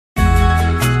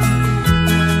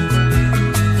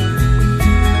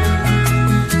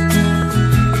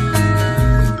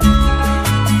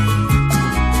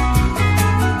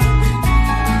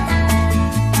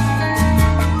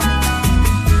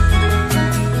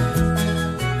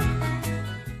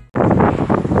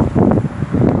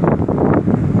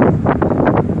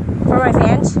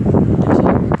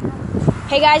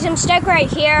Hey guys, I'm stuck right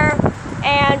here,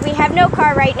 and we have no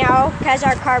car right now because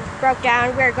our car broke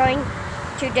down. We're going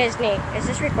to Disney. Is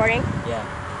this recording? Yeah.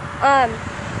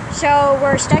 So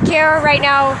we're stuck here right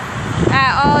now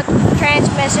at All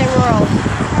Transmission World.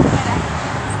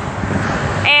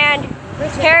 And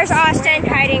here's Austin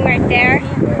hiding right there.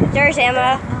 There's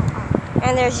Emma,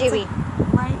 and there's Zuby.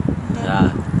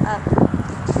 Yeah.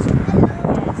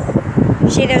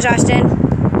 See, there's Austin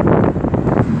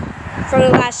from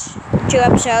the last 2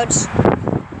 episodes.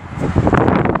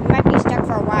 We might be stuck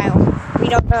for a while. We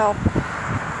don't know.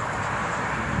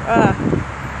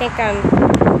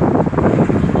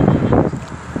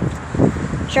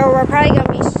 So we're probably going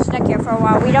to be stuck here for a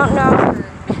while. We don't know.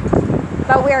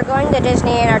 But we are going to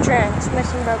Disney and our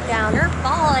transmission broke down. Your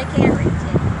fault, I can't reach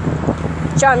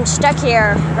it. So I'm stuck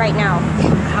here right now.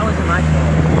 How is it my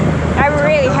fault? I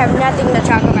really have nothing to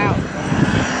talk about.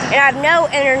 And I have no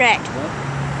internet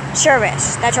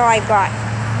service. That's all I've got.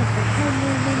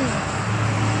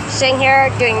 Sitting here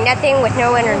doing nothing with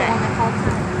no internet.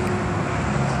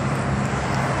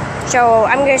 So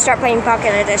I'm going to start playing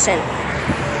Pocket Edition.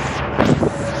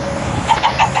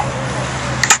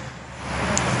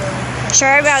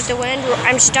 Sorry about the wind.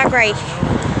 I'm stuck right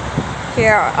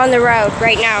here on the road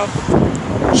right now.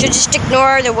 So just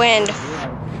ignore the wind.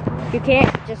 You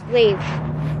can't just leave.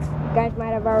 You guys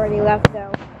might have already left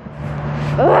though.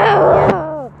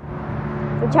 Oh,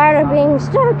 I'm tired of being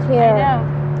stuck here. I know.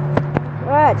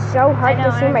 Oh, it's so hard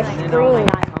to see my screen.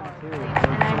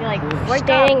 And I'd be like, We're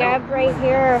standing up right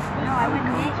here. no, I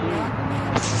wouldn't get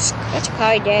you. It's a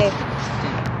cloudy day.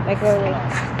 Like literally.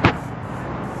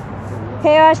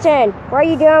 Hey Austin, what are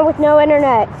you doing with no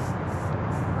internet?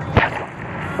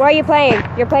 What are you playing?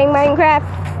 You're playing Minecraft?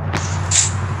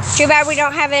 Too bad we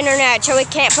don't have internet, so we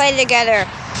can't play together.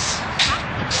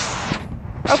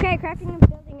 Okay, crafting and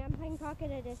building. I'm playing Pocket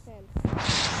Edition.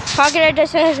 Pocket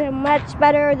Edition is much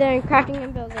better than crafting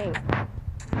and building.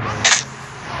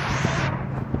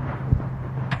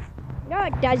 No,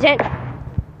 it doesn't.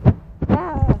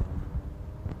 Ah.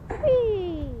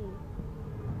 Whee.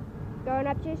 Going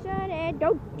up to the sun and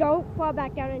don't fall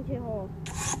back down into the hole.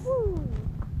 Woo.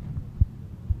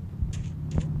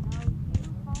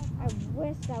 I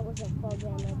wish that was a full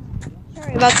damage.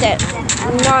 Sorry about that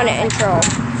non-intro.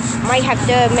 Might have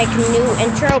to make a new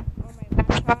intro on my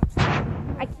laptop.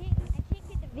 I can't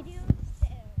get the videos.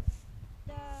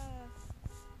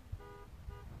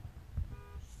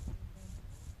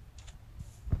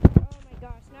 Oh my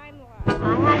gosh, now I'm lost. I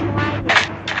had no idea.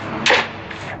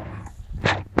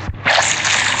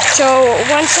 So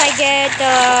once I get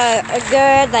a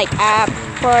good app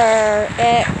for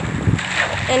it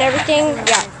and everything,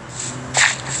 yeah,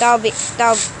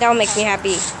 that'll make me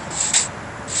happy.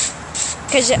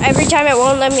 Because every time it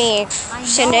won't let me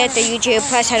send it to YouTube.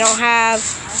 Plus I don't have.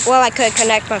 Well, I could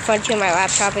connect my phone to my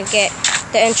laptop and get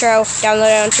the intro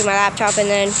downloaded onto my laptop, and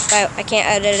then but I can't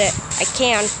edit it. I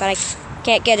can, but I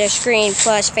can't get a screen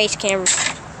plus face cam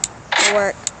to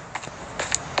work.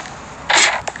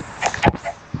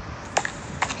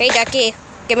 Hey Ducky,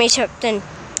 give me something.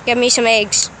 Give me some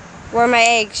eggs. Where are my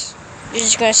eggs? You're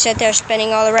just gonna sit there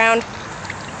spinning all around.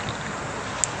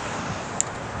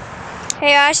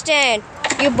 Hey Austin,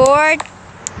 you bored?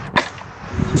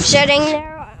 Sitting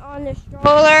there on the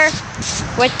stroller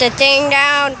with the thing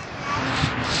down.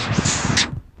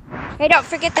 Hey, don't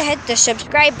forget to hit the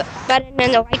subscribe button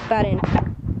and the like button.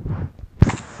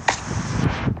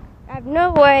 I have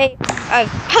no way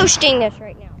of posting this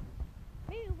right now.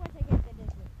 Maybe once I get to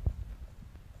Disney.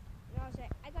 And I'll say,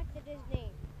 I got to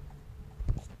Disney.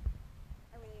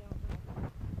 I really don't know.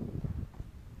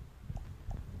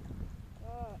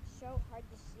 Oh, it's so hard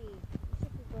to see.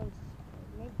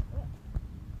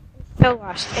 I'm so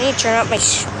lost. I need to turn up my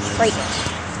brightness.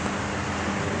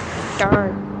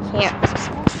 Darn, can't.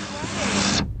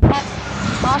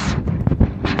 Awesome.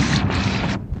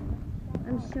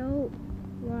 I'm so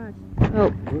lost. Oh.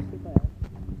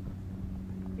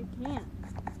 You can't.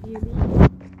 You mean?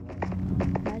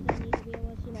 Guys, I need to be able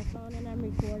to see my phone and I'm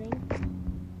recording.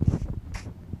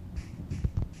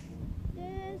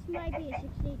 This might be a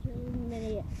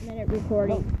 62-minute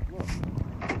recording.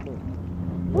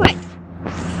 What?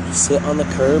 Sit on the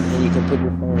curb and you can put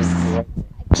your phone right.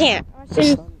 I can't.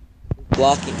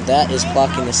 Blocking. That is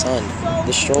blocking the sun.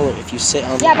 The stroller. If you sit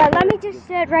on. Yeah, but let me just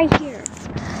sit right here.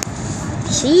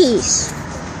 Jeez.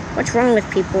 What's wrong with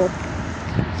people?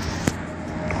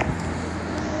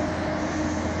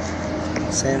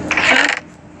 Sam. I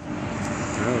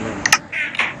don't know.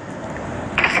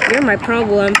 You're my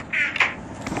problem.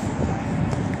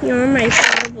 You're my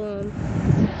problem.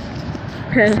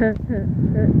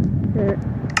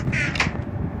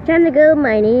 Time to go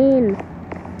mining.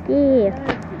 Ducky.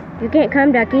 You can't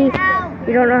come, Ducky.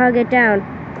 You don't know how to get down.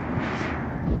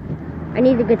 I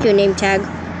need to get you a name tag.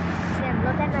 Sam,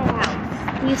 look at my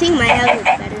house. You think my house is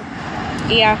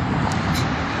better? Yeah.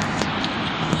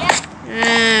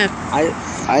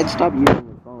 I'd stop using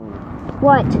your phone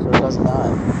What? so it doesn't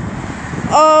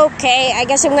die. Okay, I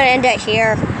guess I'm gonna end it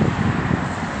here.